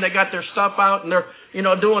open. They got their stuff out, and they're,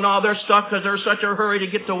 doing all their stuff because they're in such a hurry to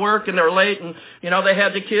get to work, and they're late, and, they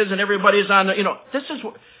had the kids, and everybody's on the, this is,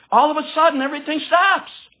 all of a sudden, everything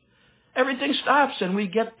stops. Everything stops, and we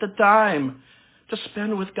get the time to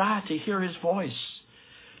spend with God, to hear his voice,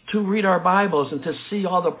 to read our Bibles, and to see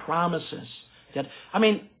all the promises.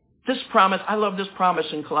 This promise, I love this promise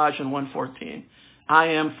in Colossians 1:14. I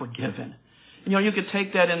am forgiven. You could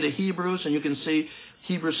take that into Hebrews, and you can see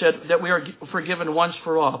Hebrews said that we are forgiven once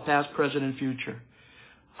for all, past, present, and future.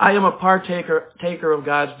 I am a partaker of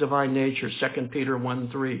God's divine nature, 2 Peter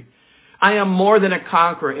 1:3. I am more than a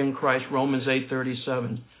conqueror in Christ, Romans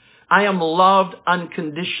 8:37. I am loved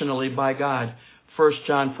unconditionally by God, 1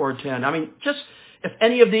 John 4:10. Just if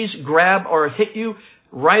any of these grab or hit you,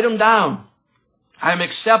 write them down. I am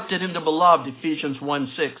accepted in the beloved, Ephesians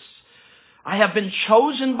 1:6. I have been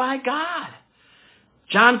chosen by God.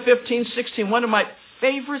 John 15:16, one of my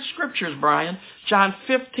favorite scriptures, Brian. John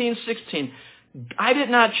 15:16. I did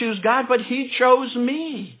not choose God, but he chose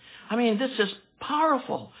me. This is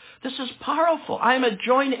powerful. This is powerful. I am a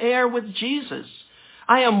joint heir with Jesus.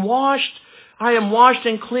 I am washed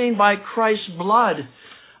and clean by Christ's blood.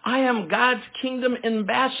 I am God's kingdom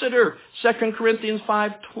ambassador, 2 Corinthians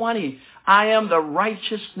 5:20. I am the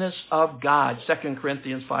righteousness of God, 2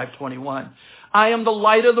 Corinthians 5:21. I am the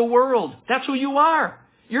light of the world. That's who you are.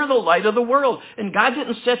 You're the light of the world. And God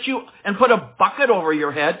didn't set you and put a bucket over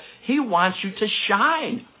your head. He wants you to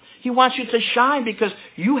shine. He wants you to shine because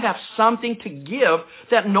you have something to give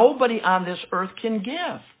that nobody on this earth can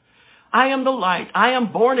give. I am the light. I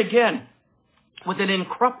am born again. with an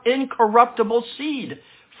incorruptible seed.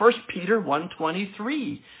 1 Peter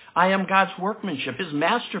 1:23. I am God's workmanship, his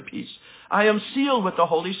masterpiece. I am sealed with the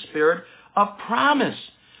Holy Spirit of promise.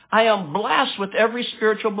 I am blessed with every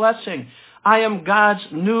spiritual blessing. I am God's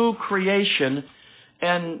new creation.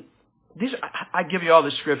 And these, I give you all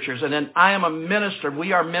the scriptures. And then I am a minister.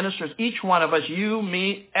 We are ministers, each one of us, you,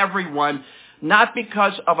 me, everyone, not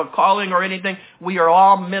because of a calling or anything. We are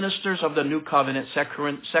all ministers of the new covenant,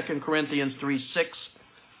 2 Corinthians 3:6.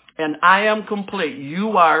 And I am complete.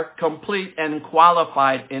 You are complete and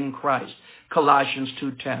qualified in Christ, Colossians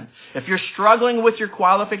 2:10. If you're struggling with your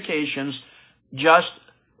qualifications, just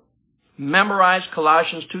memorize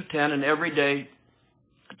Colossians 2:10 and every day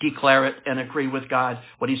declare it and agree with God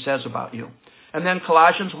what he says about you. And then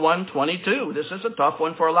Colossians 1:22. This is a tough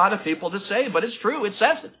one for a lot of people to say, but it's true. It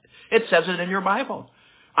says it. It says it in your Bible.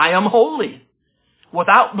 I am holy,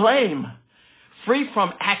 without blame, free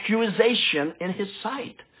from accusation in his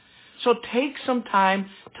sight. So take some time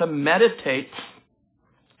to meditate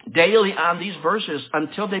daily on these verses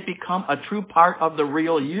until they become a true part of the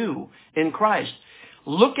real you in Christ.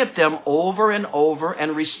 Look at them over and over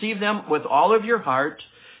and receive them with all of your heart.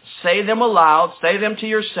 Say them aloud. Say them to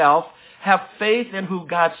yourself. Have faith in who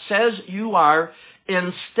God says you are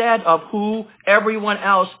instead of who everyone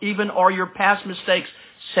else, even or your past mistakes,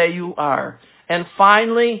 say you are. And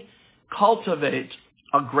finally, cultivate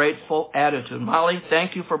a grateful attitude. Molly,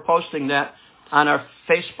 thank you for posting that on our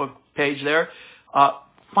Facebook page there.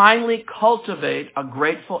 Finally, cultivate a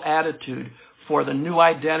grateful attitude for the new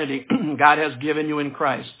identity God has given you in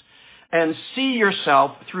Christ. And see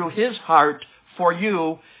yourself through his heart for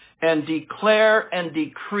you and declare and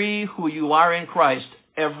decree who you are in Christ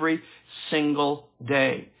every single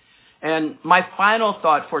day. And my final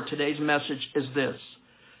thought for today's message is this.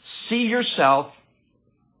 See yourself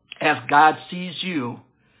as God sees you,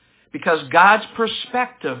 because God's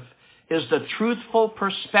perspective is the truthful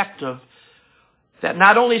perspective that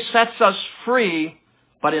not only sets us free,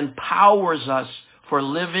 but empowers us for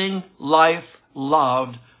living life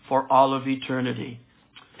loved for all of eternity.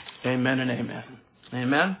 Amen and amen.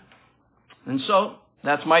 Amen. And so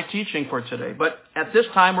that's my teaching for today. But at this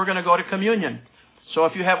time, we're going to go to communion. So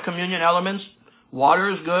if you have communion elements,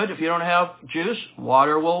 water is good. If you don't have juice,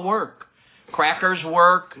 water will work. Crackers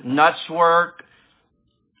work. Nuts work.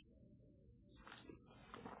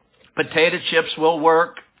 Potato chips will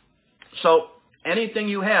work. So anything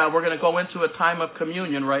you have, we're going to go into a time of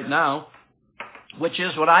communion right now, which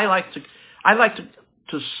is what I like to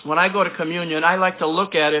when I go to communion, I like to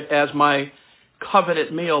look at it as my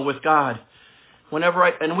covenant meal with God.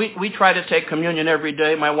 And we try to take communion every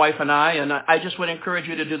day, my wife and I just would encourage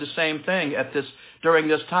you to do the same thing during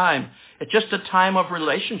this time. It's just a time of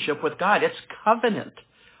relationship with God. It's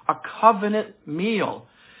a covenant meal.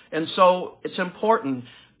 And so it's important.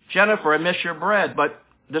 Jennifer, I miss your bread, but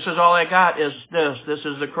this is all I got is this. This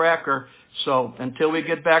is the cracker. So until we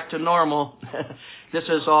get back to normal, this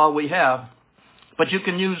is all we have. But you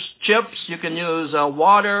can use chips. You can use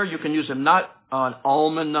water. You can use a nut, an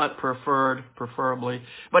almond nut preferably.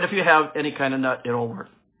 But if you have any kind of nut, it'll work.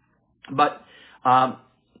 But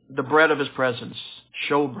the bread of his presence,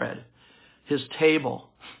 showbread, his table,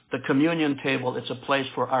 the communion table, it's a place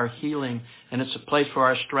for our healing, and it's a place for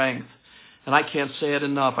our strength. And I can't say it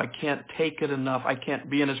enough. I can't take it enough. I can't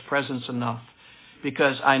be in his presence enough,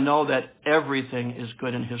 because I know that everything is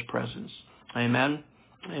good in his presence. Amen?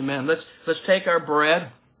 Amen. Let's take our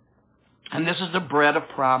bread, and this is the bread of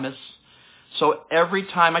promise. So every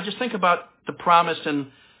time, I just think about the promise,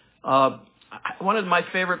 and one of my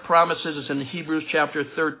favorite promises is in Hebrews chapter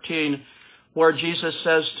 13, where Jesus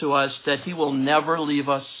says to us that he will never leave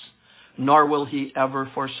us, nor will he ever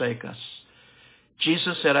forsake us.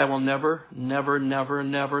 Jesus said, I will never, never, never,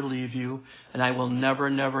 never leave you, and I will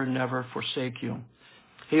never, never, never forsake you.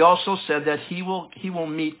 He also said that he will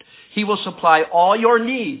supply all your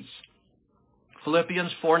needs.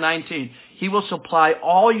 Philippians 4:19. He will supply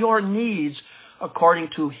all your needs according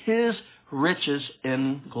to his riches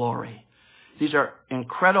in glory. These are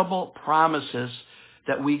incredible promises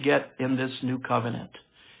that we get in this new covenant.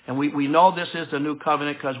 And we know this is the new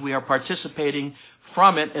covenant because we are participating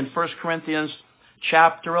from it in 1 Corinthians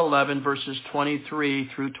chapter 11, verses 23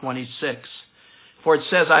 through 26. For it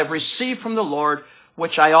says, I've received from the Lord,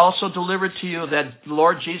 which I also delivered to you, that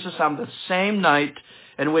Lord Jesus, on the same night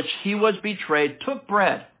in which he was betrayed, took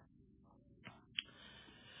bread.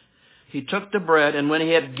 He took the bread, and when he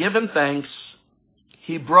had given thanks,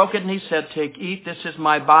 he broke it, and he said, take, eat, this is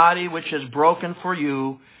my body, which is broken for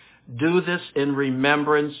you. Do this in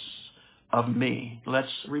remembrance of me.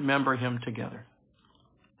 Let's remember him together.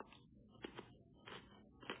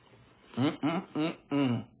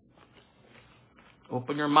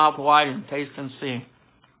 Open your mouth wide and taste and see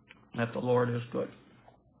that the Lord is good.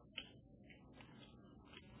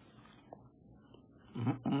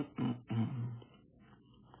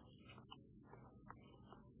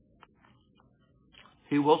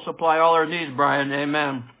 He will supply all our needs, Brian.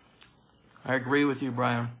 Amen. I agree with you,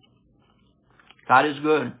 Brian. God is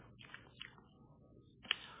good.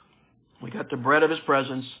 We got the bread of His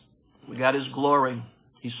presence. We got His glory.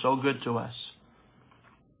 He's so good to us.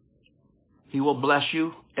 He will bless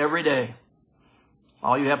you every day.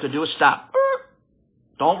 All you have to do is stop.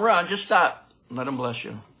 Don't run, just stop. Let Him bless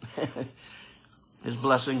you. His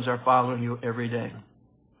blessings are following you every day.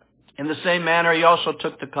 In the same manner, He also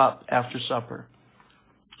took the cup after supper.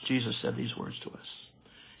 Jesus said these words to us.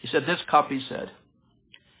 He said, this cup, He said,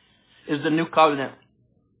 is the new covenant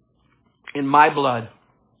in my blood.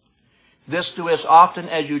 This do as often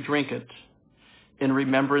as you drink it in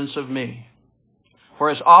remembrance of me. For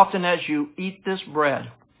as often as you eat this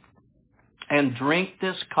bread and drink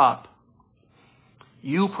this cup,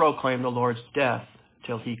 you proclaim the Lord's death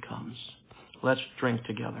till He comes. Let's drink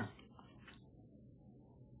together.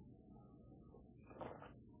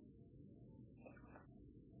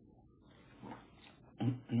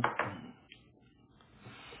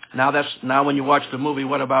 Now when you watch the movie,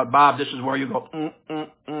 What About Bob? This is where you go,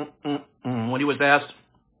 When he was asked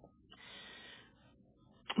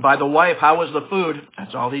by the wife, how was the food?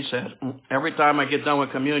 That's all he said. Every time I get done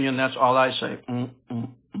with communion, that's all I say.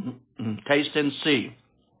 Taste and see.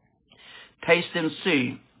 Taste and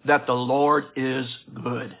see that the Lord is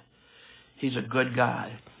good. He's a good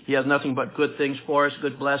God. He has nothing but good things for us,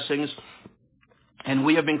 good blessings. And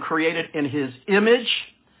we have been created in His image,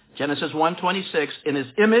 Genesis 1:26, in His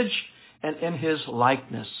image and in His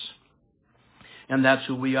likeness. And that's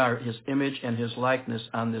who we are, His image and His likeness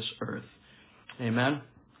on this earth. Amen.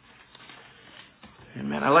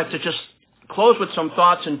 Amen. I'd like to just close with some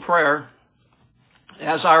thoughts in prayer.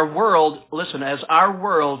 As our world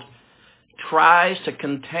tries to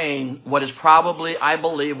contain what is probably, I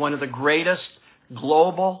believe, one of the greatest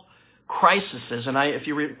global crises. And if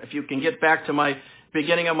you can get back to my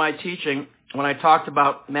beginning of my teaching, when I talked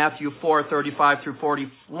about Matthew 4:35 through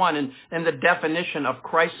 41, and the definition of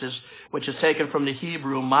crisis, which is taken from the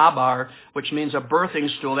Hebrew mabar, which means a birthing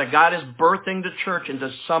stool, that God is birthing the church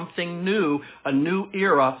into something new, a new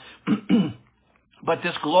era. But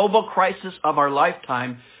this global crisis of our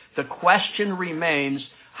lifetime, the question remains,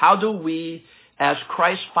 how do we, as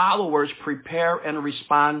Christ followers, prepare and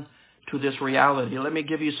respond to this reality? Let me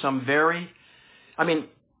give you some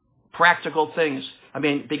practical things.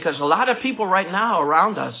 Because a lot of people right now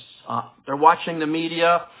around us, they're watching the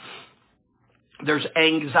media. There's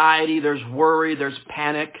anxiety, there's worry, there's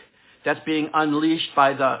panic that's being unleashed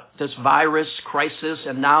by this virus crisis,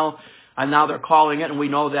 and now they're calling it, and we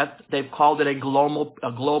know that they've called it a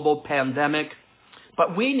global pandemic.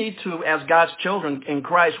 But we need to, as God's children in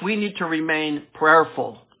Christ, we need to remain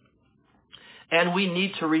prayerful, and we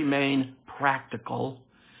need to remain practical,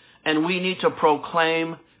 and we need to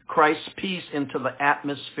proclaim Christ's peace into the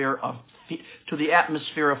atmosphere of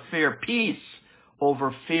fear. Peace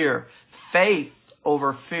over fear. Faith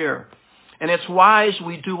over fear. And it's wise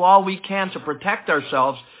we do all we can to protect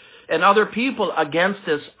ourselves and other people against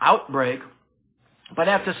this outbreak, but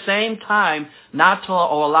at the same time, not to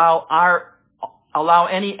allow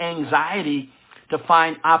any anxiety to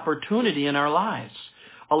find opportunity in our lives.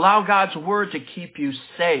 Allow God's word to keep you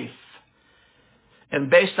safe. And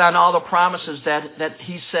based on all the promises that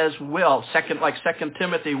He says will, 2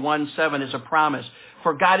 Timothy 1:7 is a promise.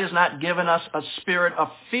 For God has not given us a spirit of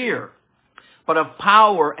fear, but of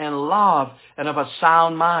power and love and of a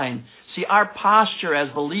sound mind. See, our posture as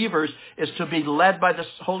believers is to be led by the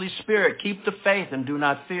Holy Spirit. Keep the faith and do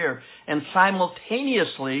not fear. And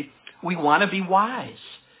simultaneously, we want to be wise.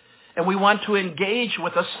 And we want to engage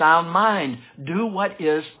with a sound mind. Do what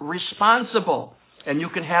is responsible. And you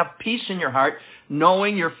can have peace in your heart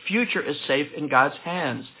knowing your future is safe in God's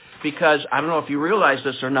hands. Because, I don't know if you realize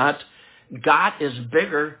this or not, God is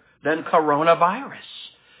bigger than coronavirus.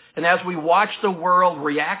 And as we watch the world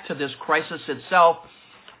react to this crisis itself,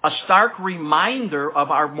 a stark reminder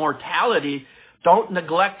of our mortality, don't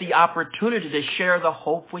neglect the opportunity to share the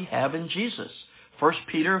hope we have in Jesus. 1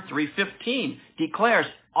 Peter 3:15 declares,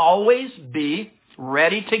 always be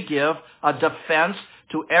ready to give a defense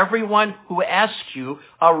to everyone who asks you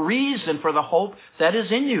a reason for the hope that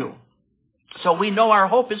is in you. So we know our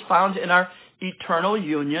hope is found in our eternal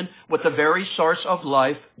union with the very source of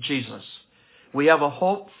life, Jesus. We have a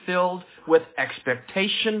hope filled with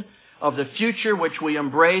expectation of the future, which we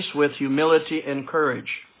embrace with humility and courage.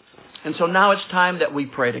 And so now it's time that we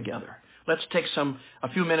pray together. let's take a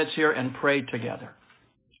few minutes here and pray together.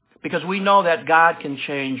 Because we know that God can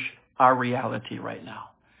change our reality right now.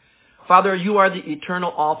 Father, you are the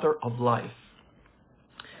eternal author of life.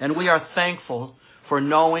 And we are thankful for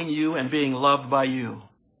knowing you and being loved by you.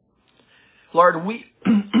 Lord, we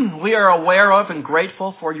are aware of and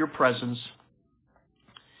grateful for your presence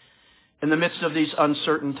in the midst of these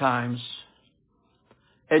uncertain times.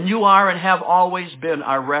 And you are and have always been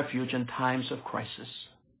our refuge in times of crisis.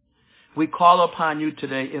 We call upon you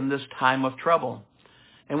today in this time of trouble.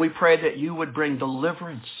 And we pray that you would bring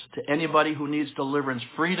deliverance to anybody who needs deliverance,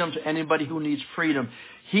 freedom to anybody who needs freedom,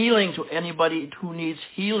 healing to anybody who needs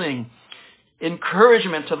healing,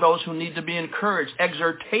 encouragement to those who need to be encouraged,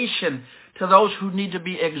 exhortation to those who need to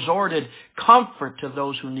be exhorted, comfort to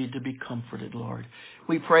those who need to be comforted, Lord.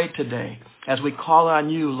 We pray today as we call on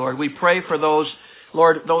you, Lord. We pray for those,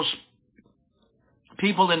 Lord, those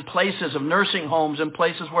people in places of nursing homes and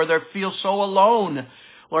places where they feel so alone.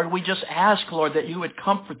 Lord, we just ask, Lord, that you would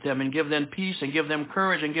comfort them and give them peace and give them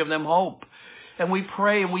courage and give them hope. And we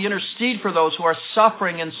pray and we intercede for those who are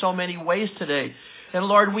suffering in so many ways today. And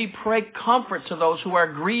Lord, we pray comfort to those who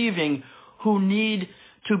are grieving, who need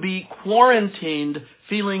to be quarantined,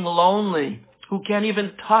 feeling lonely, who can't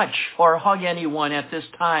even touch or hug anyone at this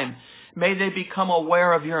time. May they become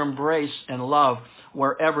aware of your embrace and love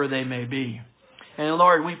wherever they may be. And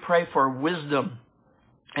Lord, we pray for wisdom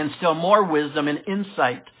and still more wisdom and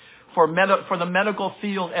insight for the medical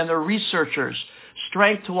field and the researchers,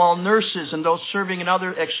 strength to all nurses and those serving in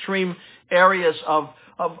other extreme areas of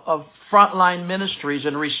frontline ministries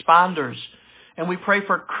and responders. And we pray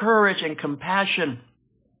for courage and compassion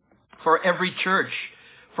for every church,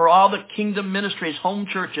 for all the kingdom ministries, home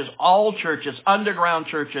churches, all churches, underground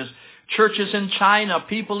churches, churches in China,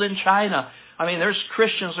 people in China. I mean, there's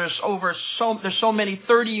Christians, there's so many,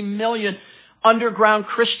 30 million underground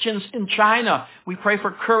Christians in China. We pray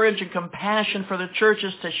for courage and compassion for the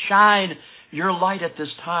churches to shine your light at this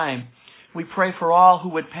time. We pray for all who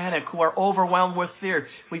would panic, who are overwhelmed with fear.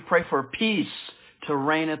 We pray for peace to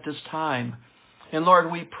reign at this time. And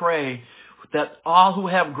Lord, we pray that all who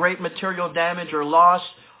have great material damage or loss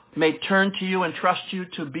may turn to you and trust you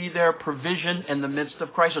to be their provision in the midst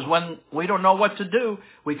of crisis. When we don't know what to do,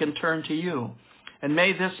 we can turn to you. And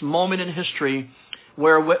may this moment in history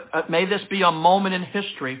may this be a moment in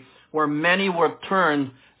history where many will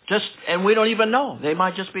turn and we don't even know. They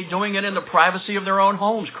might just be doing it in the privacy of their own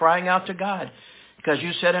homes, crying out to God. Because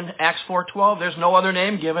you said in Acts 4:12, there's no other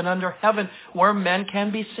name given under heaven where men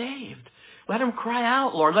can be saved. Let them cry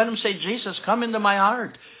out, Lord. Let them say, Jesus, come into my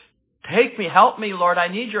heart. Take me, help me, Lord. I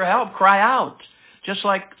need your help. Cry out. Just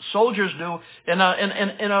like soldiers do in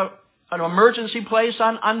an emergency place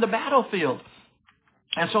on the battlefield.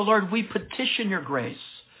 And so, Lord, we petition your grace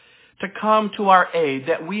to come to our aid,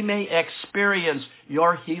 that we may experience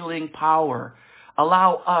your healing power.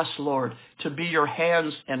 Allow us, Lord, to be your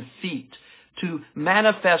hands and feet, to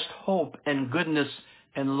manifest hope and goodness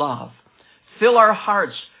and love. Fill our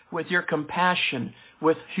hearts with your compassion,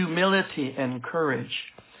 with humility and courage.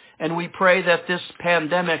 And we pray that this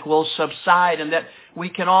pandemic will subside and that we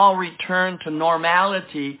can all return to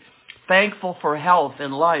normality, thankful for health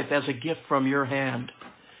and life as a gift from your hand.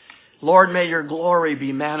 Lord, may your glory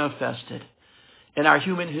be manifested in our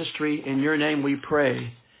human history. In your name we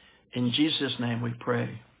pray. In Jesus' name we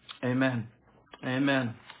pray. Amen.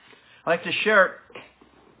 Amen. I'd like to share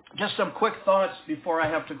just some quick thoughts before I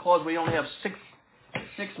have to close. We only have six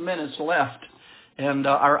minutes left, and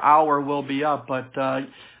our hour will be up. But let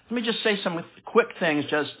me just say some quick things,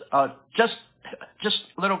 just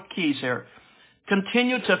little keys here.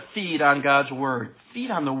 Continue to feed on God's Word. Feed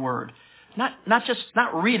on the Word. Not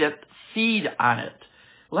read it, feed on it.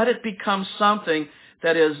 Let it become something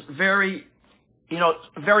that is very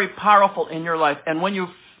powerful in your life. And when you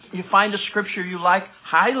find a scripture you like,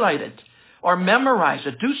 highlight it or memorize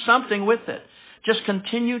it. Do something with it. Just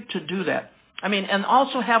continue to do that. I mean, and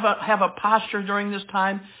also have a posture during this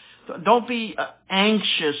time. Don't be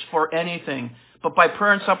anxious for anything, but by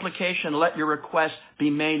prayer and supplication, let your requests be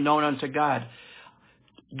made known unto God.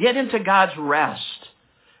 Get into God's rest.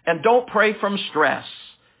 And don't pray from stress.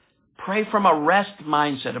 Pray from a rest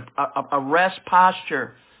mindset, a rest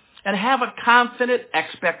posture. And have a confident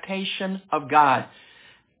expectation of God.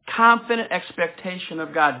 Confident expectation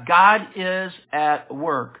of God. God is at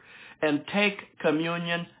work. And take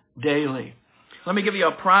communion daily. Let me give you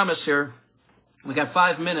a promise here. We got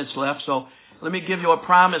 5 minutes left, so let me give you a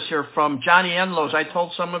promise here from Johnny Enlow. I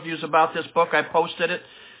told some of you about this book. I posted it.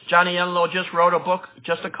 Johnny Enlow just wrote a book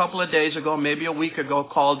just a couple of days ago, maybe a week ago,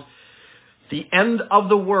 called The end of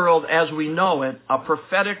the world as we know it, a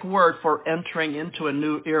prophetic word for entering into a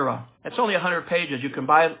new era. It's only 100 pages. You can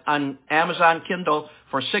buy it on Amazon Kindle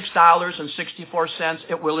for $6.64.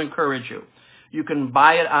 It will encourage you. You can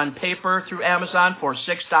buy it on paper through Amazon for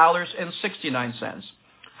 $6.69.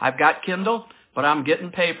 I've got Kindle, but I'm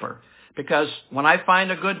getting paper. Because when I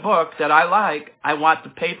find a good book that I like, I want the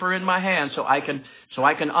paper in my hand so I can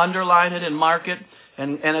underline it and mark it.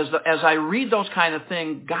 And as I read those kind of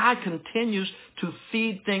things, God continues to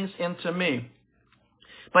feed things into me.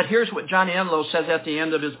 But here's what Johnny Enlow says at the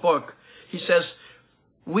end of his book. He says,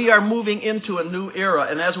 we are moving into a new era.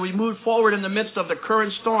 And as we move forward in the midst of the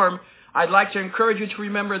current storm, I'd like to encourage you to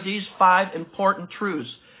remember these 5 important truths.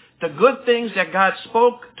 The good things that God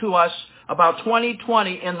spoke to us about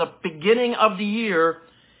 2020 in the beginning of the year,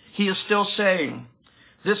 he is still saying,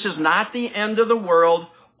 this is not the end of the world,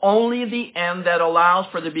 only the end that allows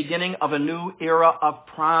for the beginning of a new era of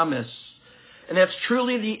promise. And it's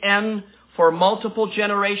truly the end for multiple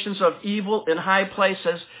generations of evil in high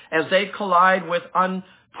places as they collide with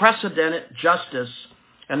unprecedented justice.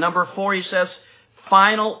 And number 4, he says,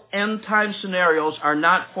 final end-time scenarios are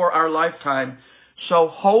not for our lifetime. So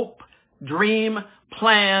hope, dream,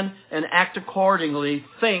 plan, and act accordingly.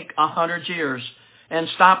 Think 100 years. And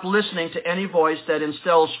stop listening to any voice that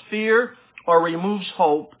instills fear or removes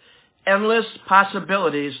hope. Endless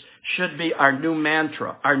possibilities should be our new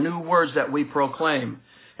mantra, our new words that we proclaim.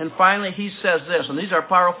 And finally, he says this, and these are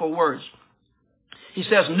powerful words. He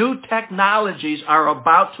says, new technologies are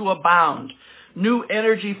about to abound. New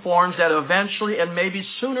energy forms that eventually, and maybe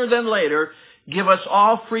sooner than later, give us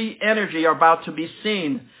all free energy are about to be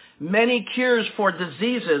seen. Many cures for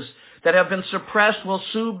diseases that have been suppressed will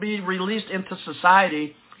soon be released into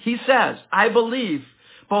society. He says, I believe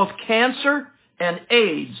both cancer and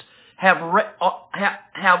AIDS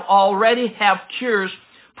already have cures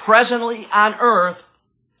presently on earth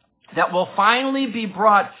that will finally be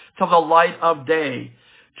brought to the light of day.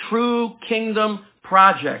 True kingdom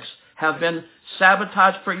projects have been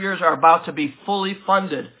sabotaged for years are about to be fully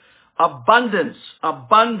funded. Abundance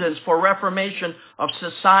for reformation of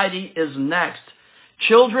society is next.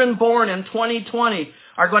 Children born in 2020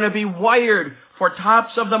 are going to be wired for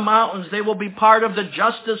tops of the mountains. They will be part of the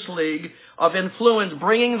Justice League of influence,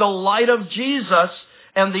 bringing the light of Jesus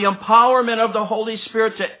and the empowerment of the Holy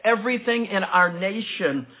Spirit to everything in our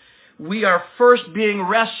nation. We are first being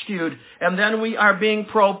rescued, and then we are being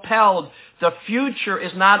propelled. The future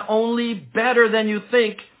is not only better than you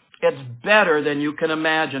think, it's better than you can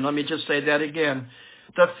imagine. Let me just say that again.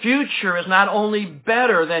 The future is not only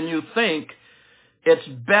better than you think, it's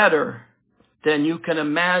better than you can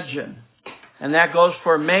imagine. And that goes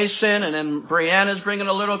for Mason, and then Brianna's bringing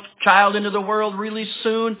a little child into the world really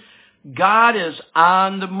soon. God is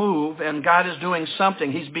on the move, and God is doing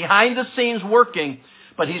something. He's behind the scenes working,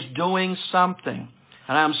 but he's doing something.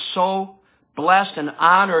 And I'm so blessed and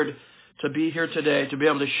honored to be here today, to be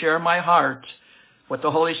able to share my heart, what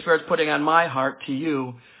the Holy Spirit's putting on my heart to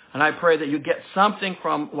you. And I pray that you get something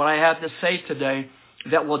from what I had to say today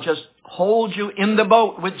that will just hold you in the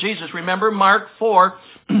boat with Jesus. Remember Mark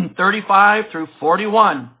 4:35 through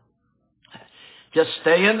 41. Just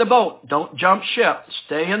stay in the boat. Don't jump ship.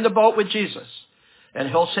 Stay in the boat with Jesus. And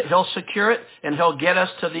he'll secure it, and he'll get us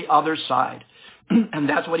to the other side. And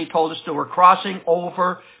that's what he told us to do. We're crossing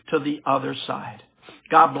over to the other side.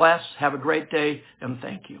 God bless. Have a great day, and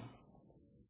thank you.